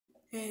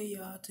Hey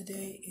y'all,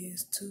 today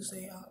is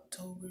Tuesday,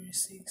 October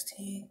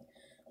 16th.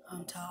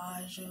 I'm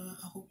Taja.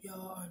 I hope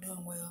y'all are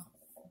doing well.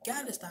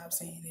 Gotta stop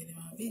saying that in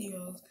my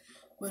videos.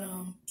 But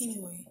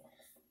anyway,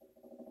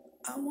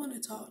 I want to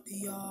talk to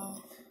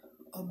y'all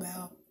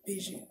about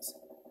visions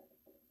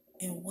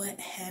and what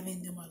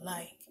having them are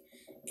like.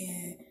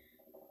 And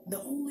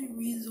the only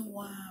reason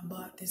why I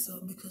brought this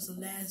up because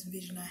the last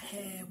vision I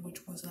had,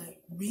 which was like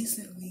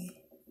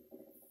recently,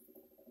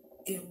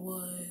 it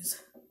was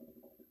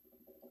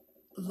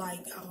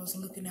like I was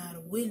looking out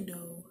a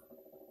window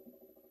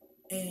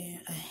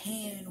and a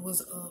hand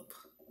was up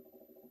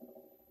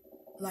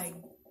like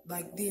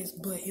this,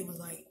 but it was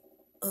like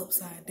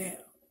upside down.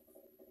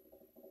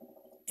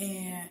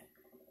 And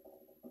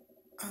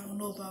I don't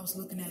know if I was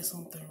looking at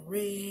something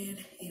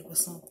red, it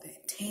was something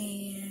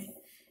tan,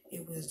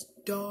 it was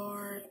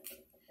dark,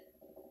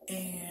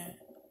 and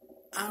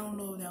I don't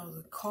know if that was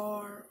a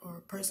car or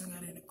a person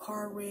got in a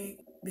car wreck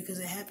because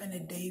it happened the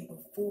day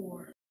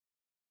before.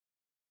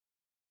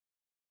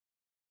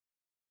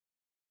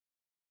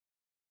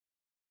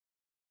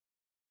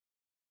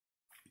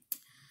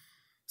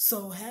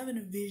 So having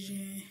a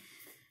vision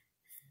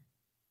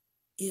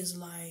is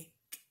like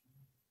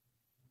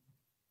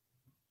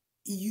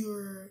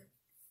you're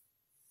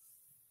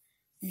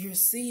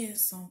seeing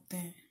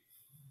something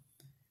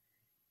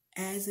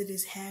as it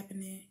is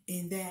happening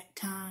in that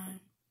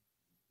time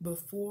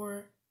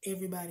before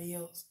everybody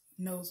else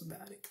knows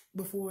about it,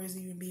 before it's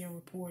even being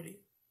reported.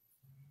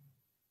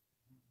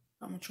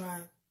 I'm gonna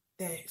try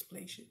that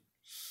explanation.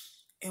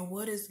 And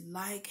what it's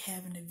like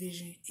having a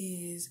vision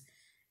is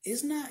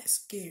it's not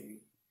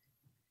scary.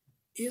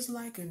 It's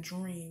like a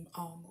dream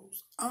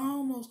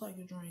almost like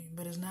a dream,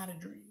 but it's not a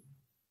dream.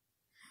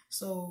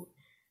 So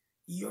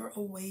you're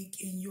awake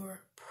and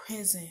you're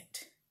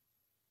present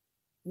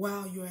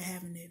while you're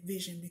having that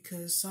vision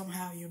because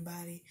somehow your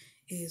body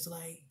is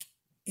like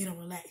in a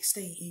relaxed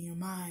state and your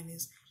mind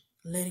is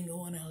letting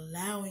go and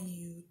allowing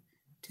you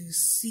to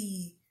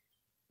see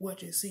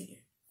what you're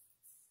seeing.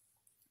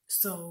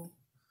 So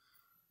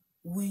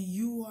when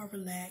you are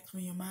relaxed,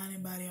 when your mind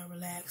and body are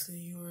relaxed and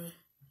you're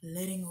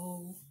letting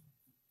go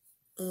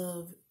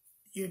of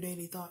your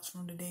daily thoughts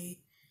from the day,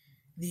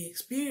 the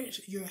experience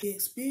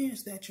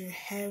that you're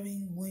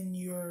having when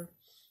you're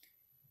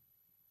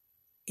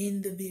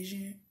in the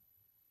vision.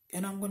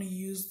 And I'm going to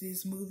use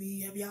this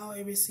movie. Have y'all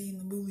ever seen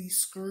the movie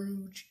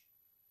Scrooge?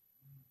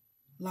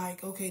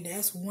 Like, okay,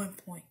 that's one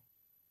point.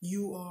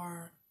 You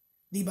are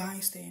the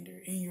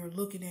bystander and you're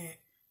looking at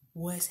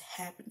what's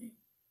happening.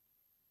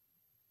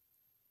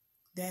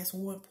 That's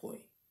one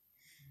point.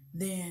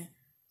 Then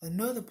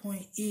another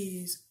point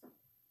is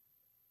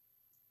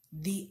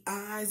the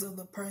eyes of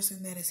the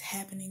person that is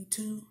happening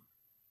to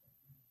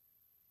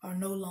are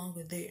no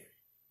longer there.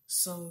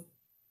 So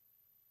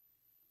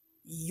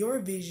your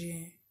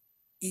vision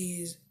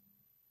is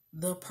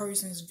the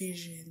person's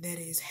vision that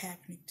is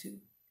happening to.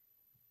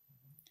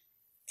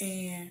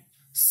 And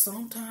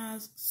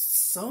sometimes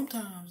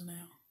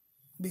now,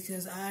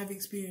 because I've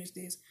experienced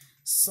this,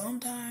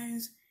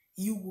 sometimes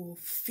you will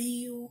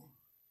feel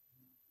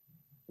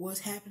what's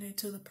happening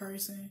to the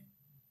person.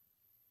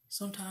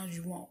 Sometimes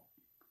you won't.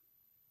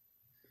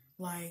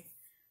 Like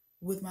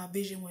with my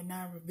vision with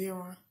Naya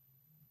Rivera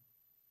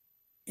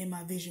and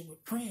my vision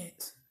with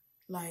Prince,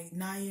 like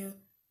Naya,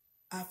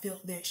 I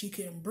felt that she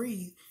couldn't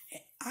breathe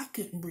and I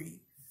couldn't breathe.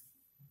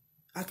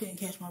 I couldn't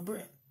catch my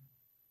breath.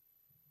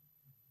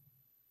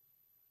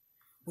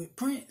 With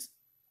Prince,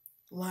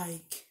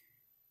 like,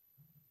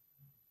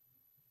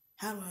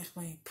 how do I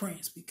explain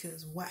Prince?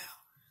 Because wow,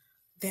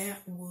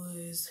 that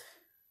was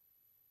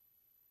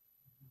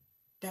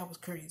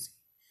crazy.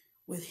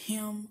 With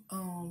him,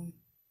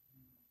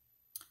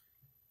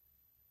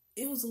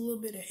 it was a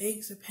little bit of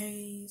aches and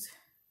pains,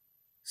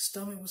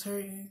 stomach was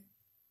hurting,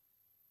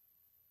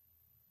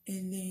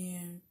 and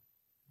then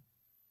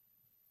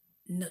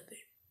nothing.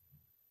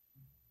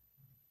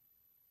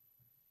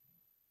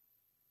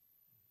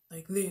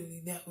 Like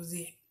literally, that was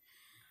it.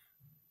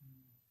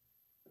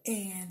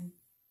 And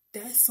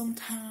that's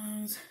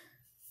sometimes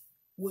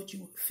what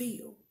you would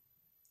feel.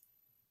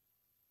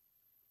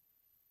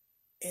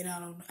 And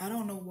I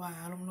don't know why.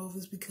 I don't know if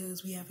it's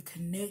because we have a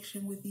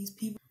connection with these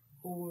people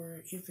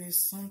or if it's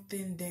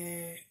something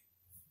that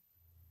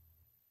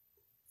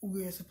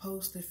we're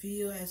supposed to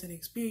feel as an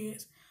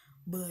experience,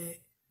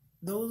 but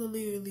those are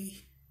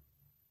literally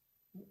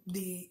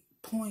the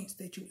points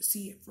that you would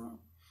see it from.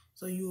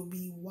 So you will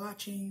be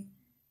watching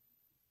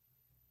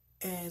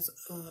as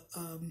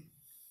a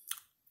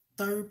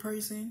third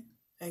person,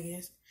 I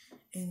guess,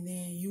 and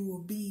then you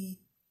will be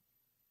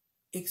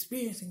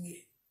experiencing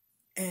it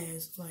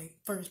as like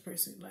first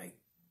person, like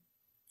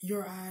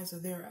your eyes are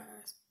their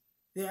eyes.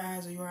 Their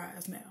eyes are your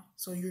eyes now.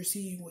 So you're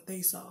seeing what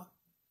they saw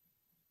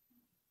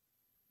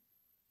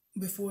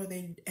before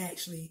they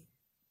actually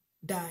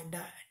died.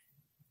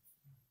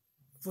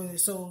 Before their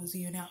soul is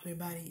even out their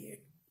body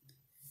yet.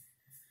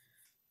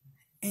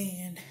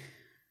 And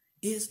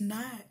it's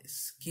not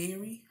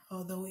scary,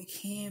 although it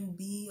can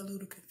be a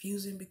little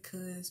confusing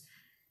because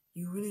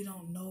you really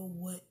don't know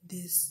what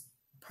this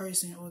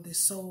person or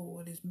this soul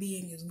or this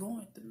being is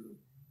going through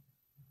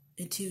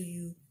until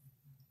you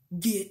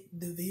get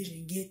the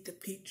vision, get the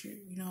picture,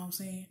 you know what I'm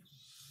saying?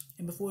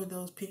 And before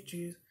those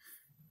pictures,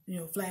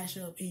 flash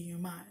up in your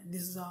mind.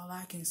 This is all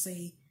I can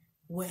say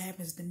what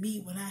happens to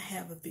me when I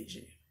have a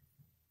vision.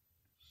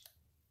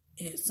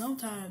 And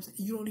sometimes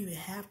you don't even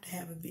have to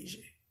have a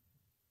vision.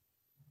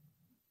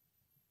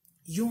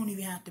 You don't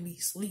even have to be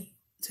asleep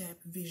to have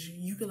a vision.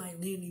 You can like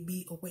literally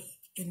be awake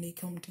and they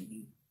come to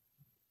you.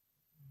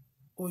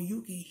 Or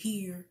you can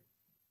hear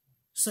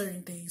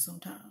certain things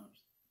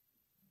sometimes.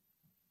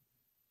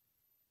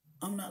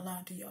 I'm not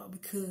lying to y'all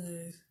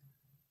because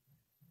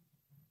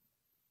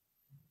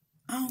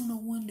I don't know,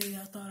 one day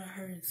I thought I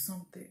heard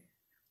something.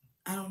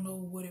 I don't know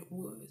what it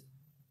was.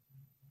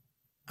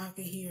 I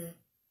could hear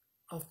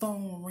a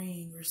phone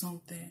ring or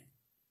something,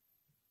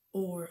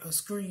 or a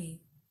scream.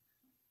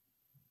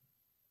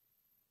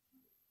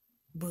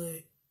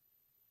 But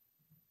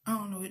I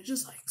don't know, it's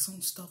just like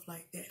some stuff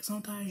like that.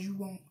 Sometimes you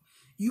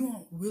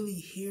won't really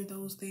hear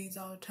those things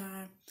all the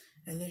time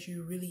unless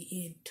you're really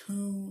in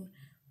tune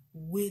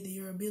with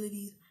your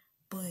abilities.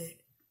 But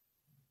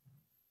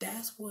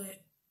that's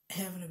what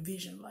having a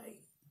vision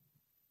like.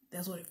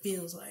 That's what it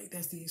feels like.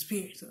 That's the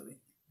experience of it.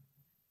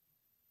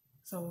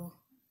 So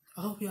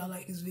I hope y'all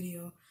like this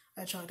video.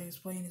 I tried to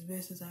explain as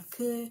best as I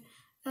could.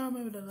 Y'all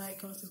remember to like,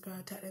 comment,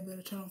 subscribe, tap that bell,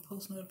 turn on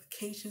post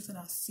notifications, and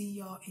I'll see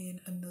y'all in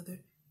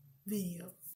another video.